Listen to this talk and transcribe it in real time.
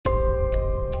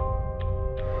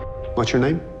What's your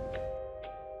name?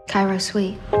 Cairo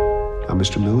Sweet. I'm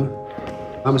Mr. Miller.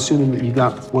 I'm assuming that you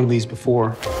got one of these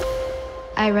before.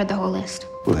 I read the whole list.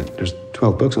 Well, there's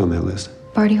 12 books on that list.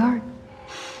 Party hard.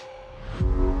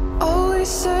 Always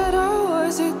said I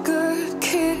was a good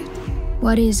kid.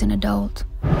 What is an adult?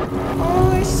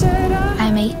 Always said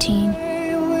I'm 18.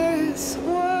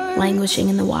 Languishing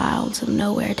in the wilds of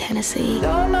nowhere, Tennessee.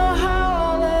 Don't know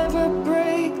how I'll ever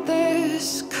break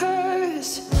this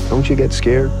curse. Don't you get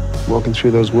scared walking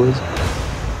through those woods?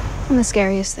 I'm the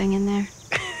scariest thing in there.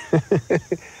 Never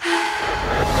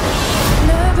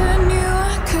knew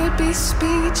I could be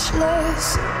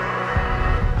speechless.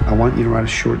 I want you to write a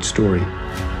short story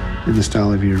in the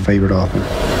style of your favorite author.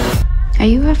 Are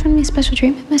you offering me special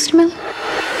treatment, Mr. Miller?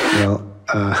 Well,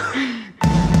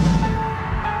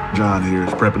 John here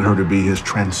is prepping her to be his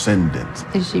transcendent.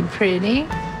 Is she pretty?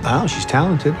 oh, she's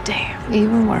talented. Damn,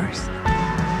 even worse.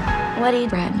 What are you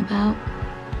bragging about?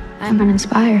 I'm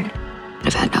uninspired.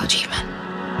 I've had no achievement.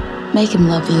 Make him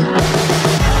love you.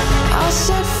 I'll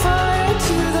set fire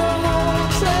to the whole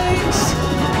place.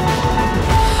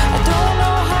 I don't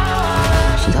know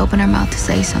how She'd opened her mouth to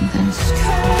say something,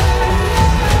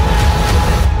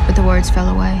 but the words fell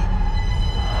away.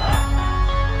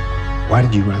 Why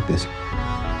did you write this?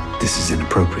 This is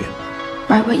inappropriate.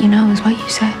 Write what you know is what you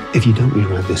say. If you don't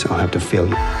rewrite this, I'll have to fail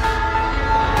you.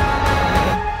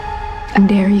 I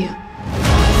dare you.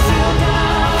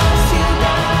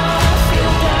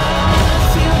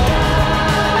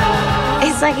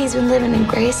 It's like he's been living in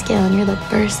grayscale and you're the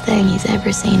first thing he's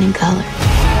ever seen in color.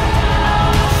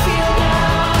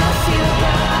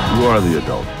 You are the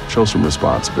adult. Show some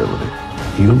responsibility.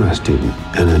 You're my student,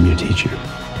 and I'm your teacher.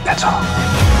 That's all.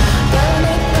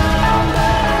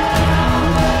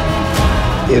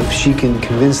 If she can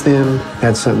convince them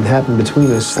that something happened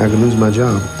between us, I could lose my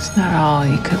job. It's not all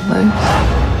you could lose.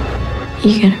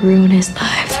 You're gonna ruin his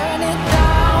life. burn it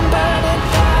down, burn it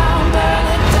down, burn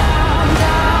it down,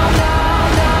 down,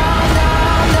 down,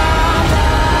 down,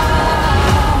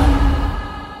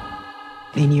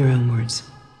 down. In your own words,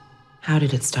 how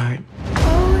did it start?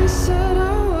 Always said I